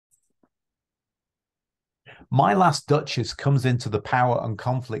My Last Duchess comes into the Power and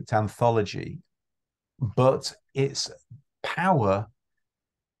Conflict anthology, but it's power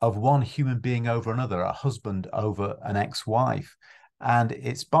of one human being over another, a husband over an ex-wife. And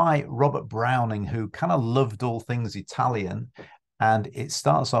it's by Robert Browning, who kind of loved all things Italian. And it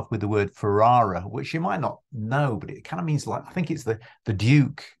starts off with the word Ferrara, which you might not know, but it kind of means, like, I think it's the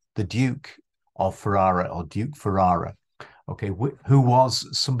Duke of Ferrara, or Duke Ferrara. Okay, who was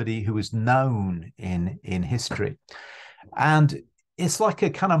somebody who was known in history. And it's like a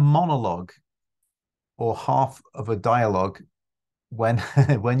kind of monologue or half of a dialogue when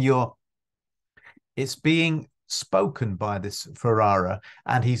when you're it's being spoken by this Ferrara,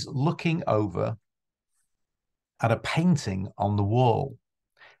 and he's looking over at a painting on the wall,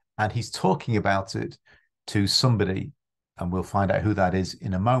 and he's talking about it to somebody, and we'll find out who that is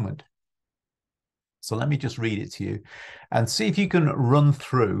in a moment. So let me just read it to you and see if you can run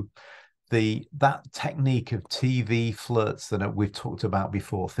through that technique of TV flirts that we've talked about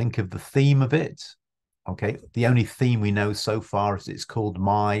before. Think of the theme of it. Okay, the only theme we know so far is it's called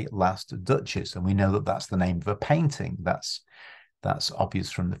My Last Duchess, and we know that that's the name of a painting. That's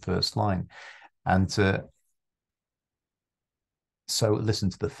obvious from the first line. And so listen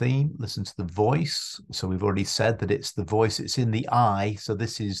to the theme, listen to the voice. So we've already said that it's the voice, it's in the eye. So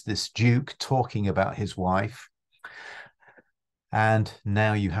this is this Duke talking about his wife. And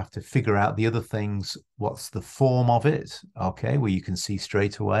now you have to figure out the other things. What's the form of it? Okay, well, you can see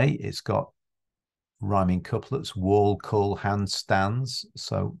straight away it's got rhyming couplets, wall, call, handstands.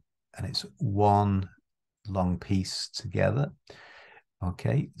 So, and it's one long piece together.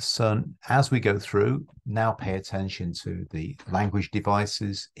 Okay, so as we go through, now pay attention to the language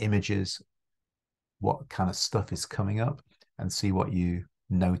devices, images, what kind of stuff is coming up, and see what you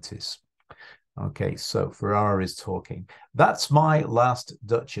notice. Okay, so Ferrara is talking. That's my last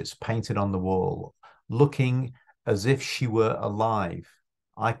Duchess painted on the wall, looking as if she were alive.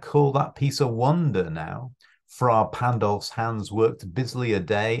 I call that piece a wonder now. Fra Pandolf's hands worked busily a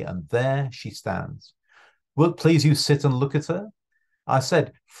day, and there she stands. Wilt please you sit and look at her? I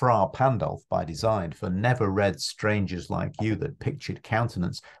said Fra Pandolf by design, for never read strangers like you that pictured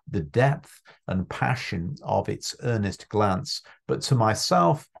countenance, the depth and passion of its earnest glance. But to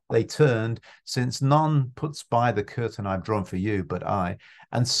myself they turned, since none puts by the curtain I've drawn for you but I,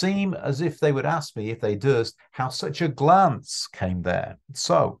 and seem as if they would ask me, if they durst, how such a glance came there.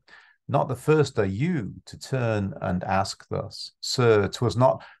 So, not the first are you to turn and ask thus. Sir, 'twas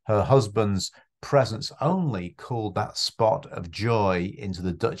not her husband's presence only called that spot of joy into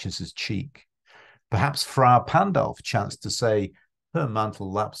the Duchess's cheek. Perhaps Fra Pandolf chanced to say, her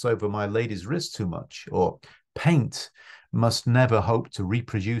mantle laps over my lady's wrist too much, or paint must never hope to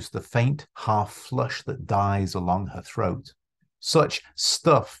reproduce the faint half flush that dies along her throat. Such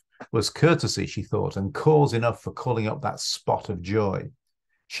stuff was courtesy, she thought, and cause enough for calling up that spot of joy.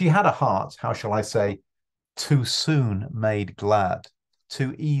 She had a heart, how shall I say, too soon made glad,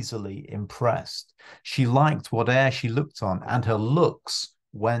 too easily impressed. She liked whate'er she looked on, and her looks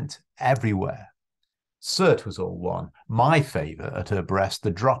went everywhere. Cert was all one. My favour at her breast, the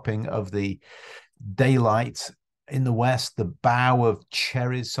dropping of the daylight in the west, the bough of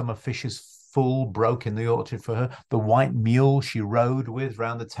cherries summer fishes full broke in the orchard for her, the white mule she rode with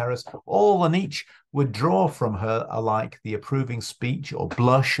round the terrace, all and each would draw from her alike the approving speech, or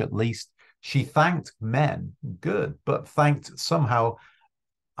blush at least. She thanked men, good, but thanked somehow,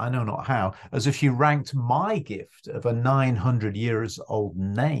 I know not how, as if she ranked my gift of a 900 years old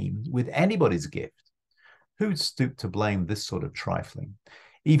name with anybody's gift. Who'd stoop to blame this sort of trifling?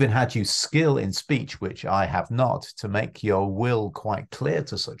 Even had you skill in speech, which I have not, to make your will quite clear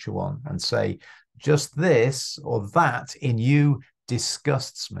to such a one, and say, just this or that in you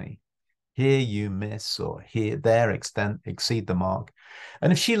disgusts me. Here you miss, or here there exceed the mark.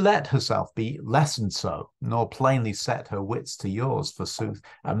 And if she let herself be lessoned so, nor plainly set her wits to yours, forsooth,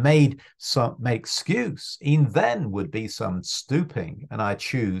 and made excuse, e'en then would be some stooping, and I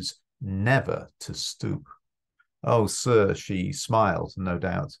choose never to stoop. Oh, sir, she smiled, no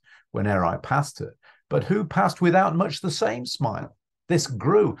doubt, whene'er I passed her. But who passed without much the same smile? This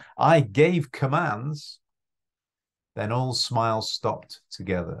grew. I gave commands. Then all smiles stopped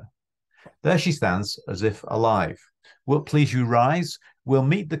together. There she stands, as if alive. Wilt please you rise? We'll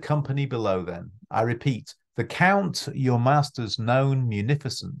meet the company below then. I repeat, the Count, your master's known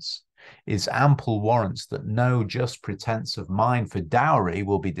munificence, is ample warrants that no just pretence of mine for dowry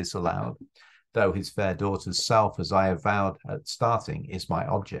will be disallowed, though his fair daughter's self, as I have vowed at starting, is my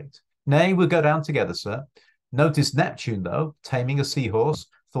object. Nay, we'll go down together, sir. Notice Neptune, though, taming a seahorse,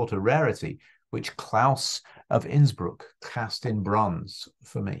 thought a rarity, which Klaus of Innsbruck cast in bronze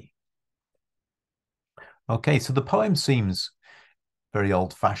for me. Okay, so the poem seems very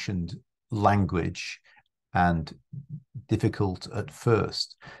old-fashioned language and difficult at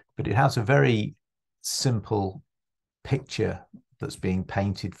first, but it has a very simple picture that's being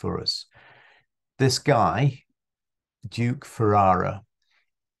painted for us. This guy, Duke Ferrara,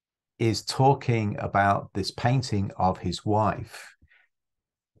 is talking about this painting of his wife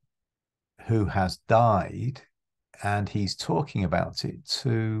who has died, and he's talking about it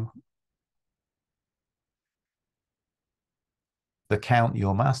to the Count,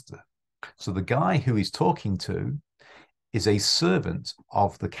 your master. So the guy who he's talking to is a servant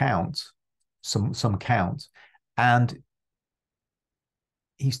of the Count, some Count, and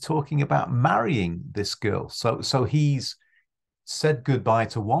he's talking about marrying this girl. So he's said goodbye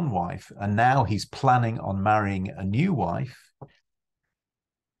to one wife, and now he's planning on marrying a new wife,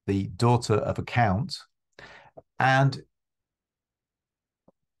 the daughter of a count. And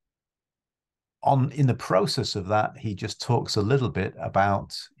in the process of that, he just talks a little bit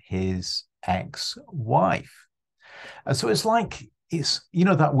about his ex-wife. And so it's like, it's, you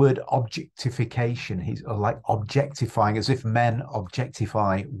know, that word objectification. He's like objectifying, as if men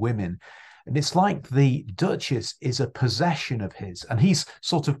objectify women. And it's like the Duchess is a possession of his, and he's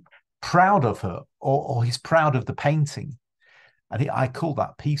sort of proud of her, or he's proud of the painting. And I call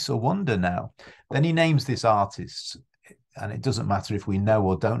that piece a wonder now. Then he names this artist, and it doesn't matter if we know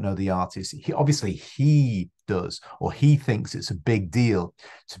or don't know the artist. Obviously he does, or he thinks it's a big deal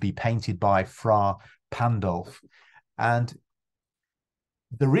to be painted by Fra Pandolf. And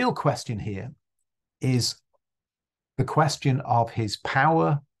the real question here is the question of his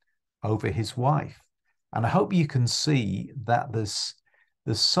power over his wife. And I hope you can see that there's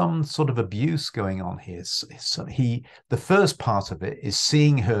some sort of abuse going on here. So the first part of it is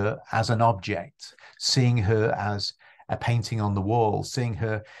seeing her as an object, seeing her as a painting on the wall, seeing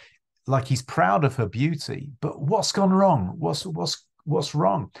her like he's proud of her beauty. But what's gone wrong? What's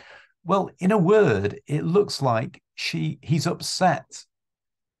wrong? Well, in a word, it looks like he's upset.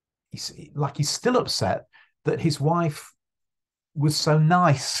 He's still upset that his wife was so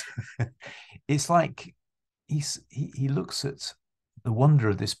nice. It's like he looks at the wonder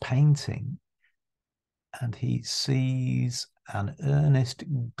of this painting, and he sees an earnest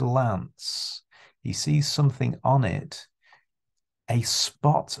glance. He sees something on it, a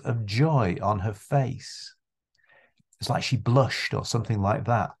spot of joy on her face. It's like she blushed or something like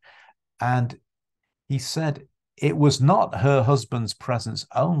that. And he said it was not her husband's presence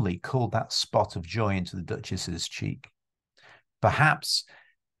only called that spot of joy into the Duchess's cheek. Perhaps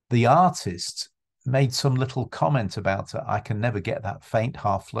the artist made some little comment about her. I can never get that faint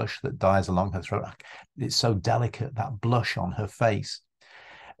half flush that dies along her throat. It's so delicate, that blush on her face.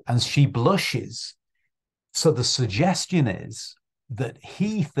 And she blushes. So the suggestion is that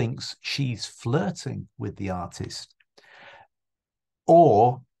he thinks she's flirting with the artist.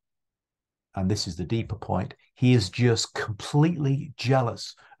 Or, and this is the deeper point, he is just completely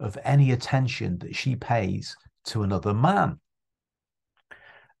jealous of any attention that she pays to another man.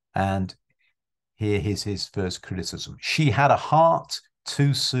 And here is his first criticism. She had a heart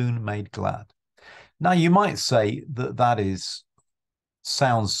too soon made glad. Now, you might say that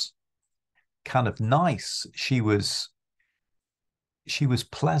sounds kind of nice. She was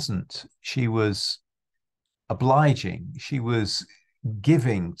pleasant. She was obliging. She was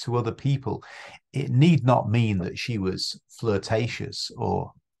giving to other people. It need not mean that she was flirtatious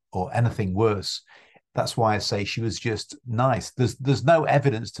or anything worse. That's why I say she was just nice. There's no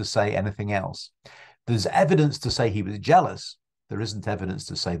evidence to say anything else. There's evidence to say he was jealous. There isn't evidence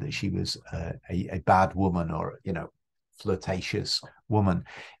to say that she was a bad woman or, flirtatious woman.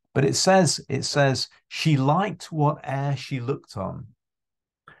 But it says she liked what air she looked on.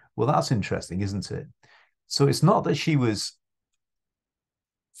 Well, that's interesting, isn't it? So it's not that she was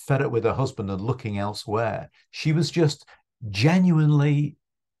fed up with her husband and looking elsewhere. She was just genuinely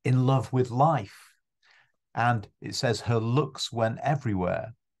in love with life. And it says her looks went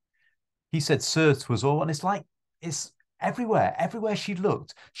everywhere. He said certes was all, and it's everywhere. Everywhere she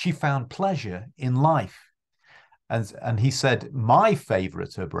looked, she found pleasure in life. And he said, my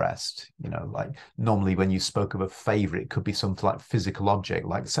favorite, her breast, like normally when you spoke of a favorite, it could be something like physical object,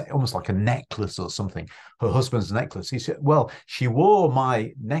 like almost like a necklace or something. Her husband's necklace. He said, well, she wore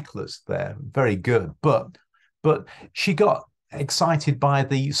my necklace there. Very good. But she got excited by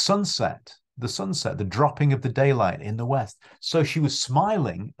the sunset, the dropping of the daylight in the west. So she was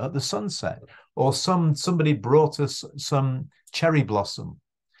smiling at the sunset. Or somebody brought us some cherry blossom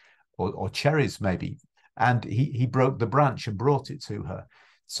or cherries maybe. And he broke the branch and brought it to her.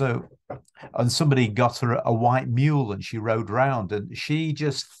 So, and somebody got her a white mule and she rode round and she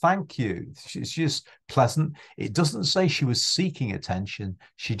just, thank you. She's just pleasant. It doesn't say she was seeking attention.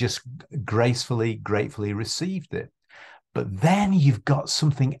 She just gracefully, gratefully received it. But then you've got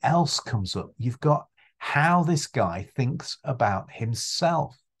something else comes up. You've got how this guy thinks about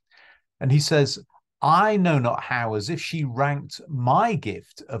himself. And he says, I know not how, as if she ranked my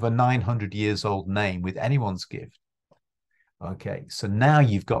gift of a 900 years old name with anyone's gift. Okay, so now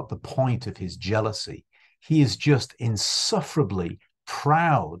you've got the point of his jealousy. He is just insufferably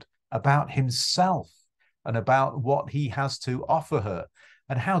proud about himself and about what he has to offer her.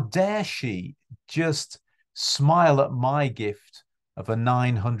 And how dare she just smile at my gift of a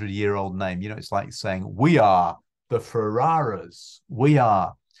 900-year-old name? You know, it's like saying, we are the Ferraras. We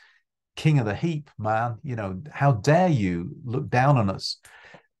are king of the heap, man. You know, how dare you look down on us?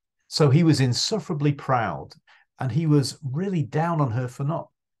 So he was insufferably proud, and he was really down on her for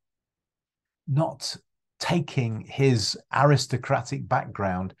not taking his aristocratic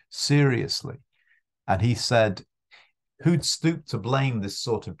background seriously. And he said, who'd stoop to blame this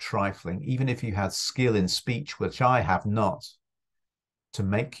sort of trifling, even if you had skill in speech, which I have not, to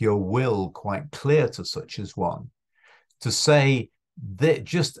make your will quite clear to such as one, to say that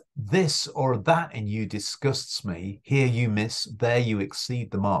just this or that in you disgusts me, here you miss, there you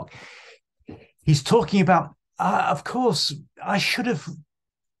exceed the mark. He's talking about, of course, I should have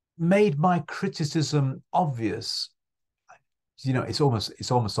made my criticism obvious. You know, it's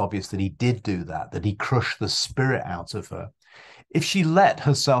almost obvious that he did do that, that he crushed the spirit out of her. If she let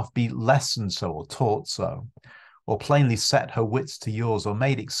herself be lessoned so or taught so, or plainly set her wits to yours or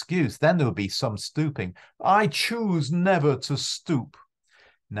made excuse, then there would be some stooping. I choose never to stoop.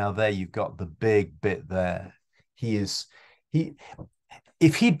 Now there you've got the big bit there. If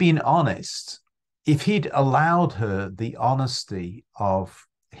he'd been honest, if he'd allowed her the honesty of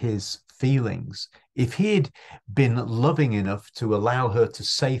his feelings, if he'd been loving enough to allow her to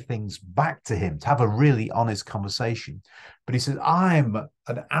say things back to him, to have a really honest conversation. But he says, I'm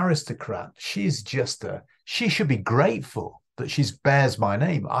an aristocrat. She should be grateful that she bears my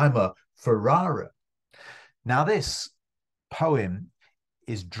name. I'm a Ferrara. Now, this poem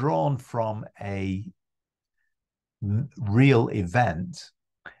is drawn from a real event,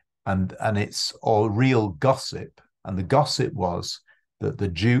 and it's all real gossip. And the gossip was that the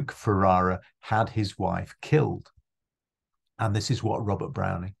Duke Ferrara had his wife killed. And this is what Robert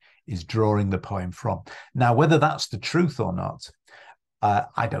Browning is drawing the poem from. Now, whether that's the truth or not,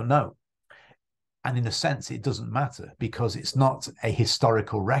 I don't know. And in a sense, it doesn't matter because it's not a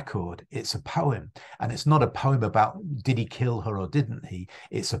historical record. It's a poem. And it's not a poem about did he kill her or didn't he?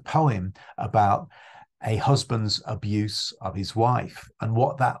 It's a poem about a husband's abuse of his wife and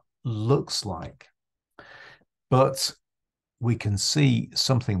what that looks like. But we can see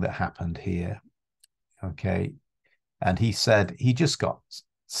something that happened here. Okay. And he said he just got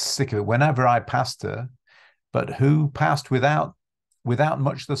sick of it whenever I passed her, but who passed without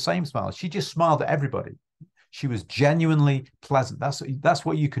much the same smile? She just smiled at everybody. She was genuinely pleasant. That's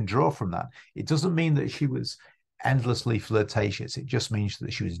what you can draw from that. It doesn't mean that she was endlessly flirtatious. It just means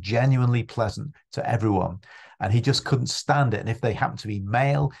that she was genuinely pleasant to everyone. And he just couldn't stand it. And if they happened to be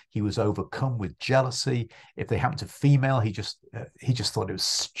male, he was overcome with jealousy. If they happened to female, he just thought it was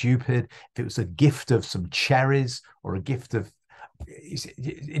stupid. If it was a gift of some cherries or a gift of,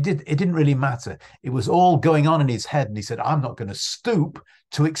 it didn't really matter. It was all going on in his head. And he said, I'm not going to stoop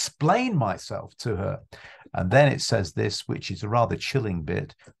to explain myself to her. And then it says this, which is a rather chilling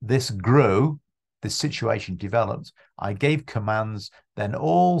bit. This situation developed. I gave commands, then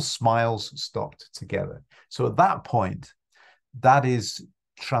all smiles stopped together. So at that point, that is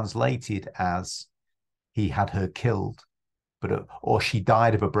translated as he had her killed, or she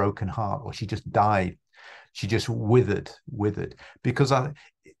died of a broken heart, or she just died. She just withered, because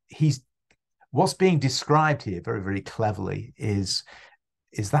what's being described here very, very cleverly is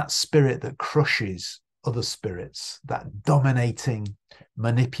that spirit that crushes other spirits, that dominating,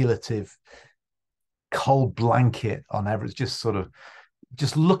 manipulative, cold blanket on everyone,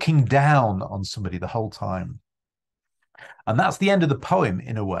 just looking down on somebody the whole time. And that's the end of the poem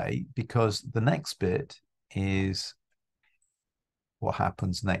in a way, because the next bit is what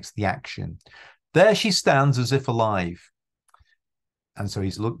happens next, the action. There she stands as if alive. And so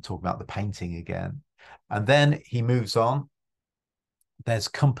he's talking about the painting again. And then he moves on. There's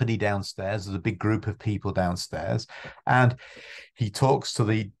company downstairs. There's a big group of people downstairs. And he talks to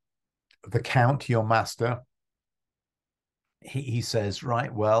the Count, your master. He says,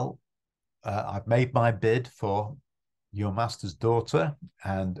 right, well, I've made my bid for your master's daughter,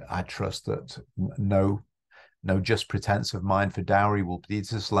 and I trust that no No just pretense of mine for dowry will be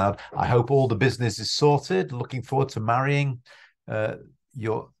disallowed. I hope all the business is sorted. Looking forward to marrying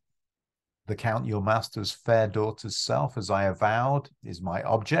your the Count your master's fair daughter's self, as I avowed, is my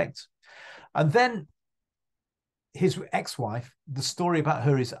object. And then his ex-wife, the story about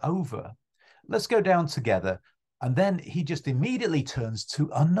her is over. Let's go down together. And then he just immediately turns to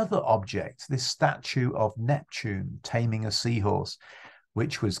another object, this statue of Neptune taming a seahorse,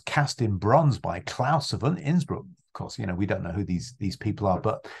 which was cast in bronze by Claus of Innsbruck. Of course, we don't know who these people are,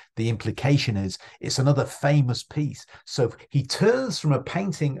 but the implication is it's another famous piece. So he turns from a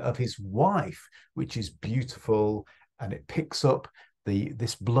painting of his wife, which is beautiful, and it picks up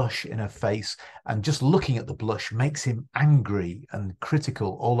this blush in her face, and just looking at the blush makes him angry and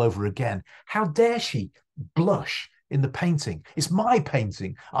critical all over again. How dare she blush in the painting? It's my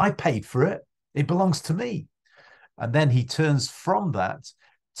painting. I paid for it. It belongs to me. And then he turns from that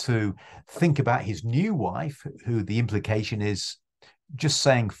to think about his new wife, who the implication is, just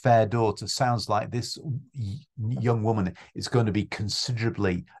saying fair daughter sounds like this young woman is going to be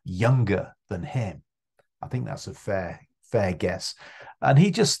considerably younger than him. I think that's a fair guess. And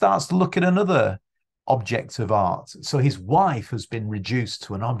he just starts to look at another object of art. So his wife has been reduced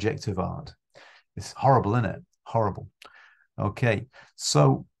to an object of art. It's horrible, isn't it? Horrible. Okay,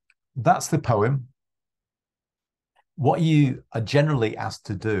 so that's the poem. What you are generally asked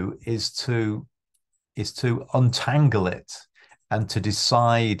to do is to untangle it and to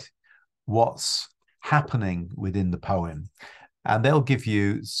decide what's happening within the poem. And they'll give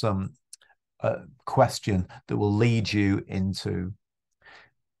you some question that will lead you into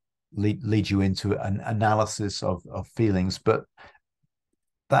an analysis of feelings, but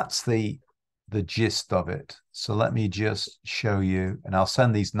that's the gist of it. So let me just show you, and I'll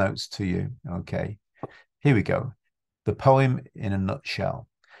send these notes to you. Okay, here we go. The poem in a nutshell.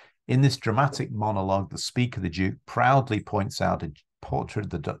 In this dramatic monologue, the speaker, the Duke, proudly points out a portrait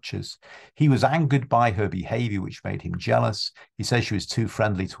of the Duchess. He was angered by her behavior, which made him jealous. He says she was too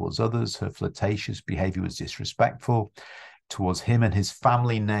friendly towards others. Her flirtatious behavior was disrespectful towards him and his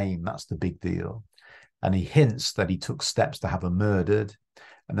family name. That's the big deal. And he hints that he took steps to have her murdered.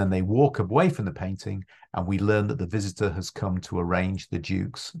 And then they walk away from the painting, and we learn that the visitor has come to arrange the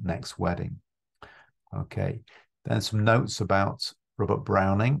Duke's next wedding. Okay. Then some notes about Robert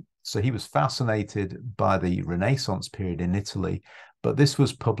Browning. So he was fascinated by the Renaissance period in Italy, but this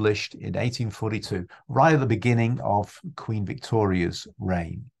was published in 1842, right at the beginning of Queen Victoria's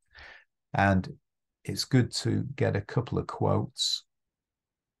reign. And it's good to get a couple of quotes.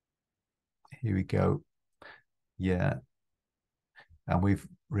 Here we go. Yeah. And we've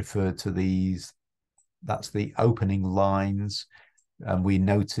referred to these. That's the opening lines. And we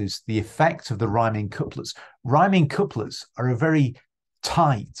notice the effect of the rhyming couplets. Rhyming couplets are a very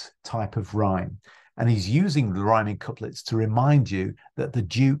tight type of rhyme. And he's using the rhyming couplets to remind you that the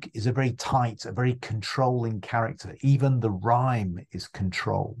Duke is a very tight, a very controlling character. Even the rhyme is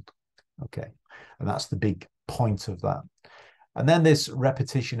controlled. Okay. And that's the big point of that. And then this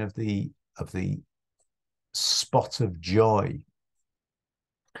repetition of the spot of joy.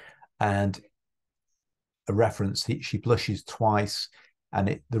 And a reference, she blushes twice,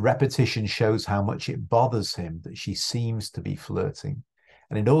 and the repetition shows how much it bothers him that she seems to be flirting.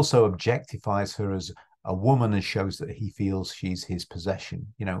 And it also objectifies her as a woman and shows that he feels she's his possession.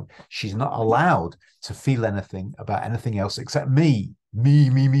 She's not allowed to feel anything about anything else except me.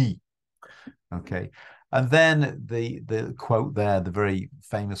 Okay. And then the quote there, the very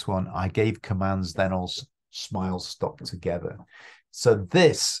famous one, I gave commands, then all smiles stopped together. So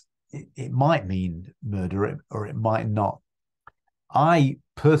this, it might mean murder or it might not. I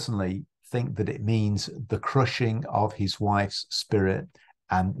personally think that it means the crushing of his wife's spirit,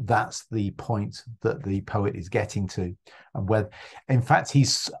 and that's the point that the poet is getting to. And whether, in fact,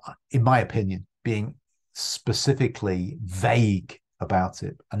 he's, in my opinion, being specifically vague about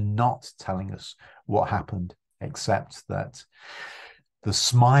it and not telling us what happened, except that the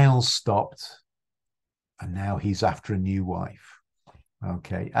smile stopped and now he's after a new wife.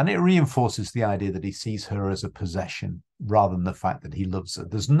 Okay. And it reinforces the idea that he sees her as a possession rather than the fact that he loves her.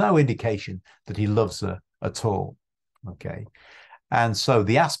 There's no indication that he loves her at all. Okay. And so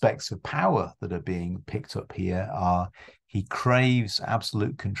the aspects of power that are being picked up here are he craves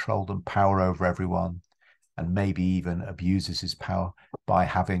absolute control and power over everyone, and maybe even abuses his power by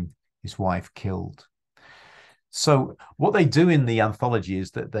having his wife killed. So what they do in the anthology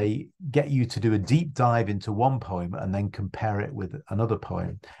is that they get you to do a deep dive into one poem and then compare it with another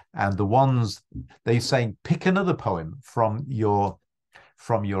poem. And the ones they're saying, pick another poem from your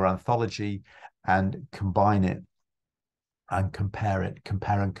anthology and combine it and compare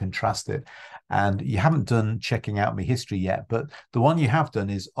and contrast it. And you haven't done checking out my history yet, but the one you have done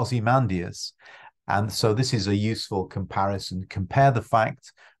is Ozymandias. And so this is a useful comparison. Compare the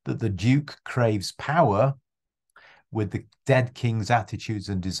fact that the Duke craves power with the dead king's attitudes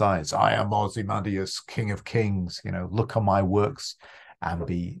and desires. I am Ozymandias, king of kings. Look on my works and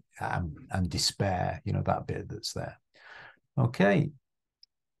be and despair. That bit that's there. Okay.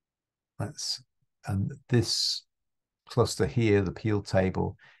 And this cluster here, the Peel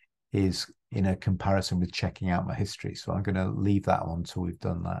table, is in a comparison with checking out my history. So I'm going to leave that on until we've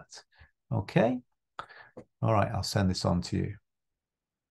done that. Okay. All right. I'll send this on to you.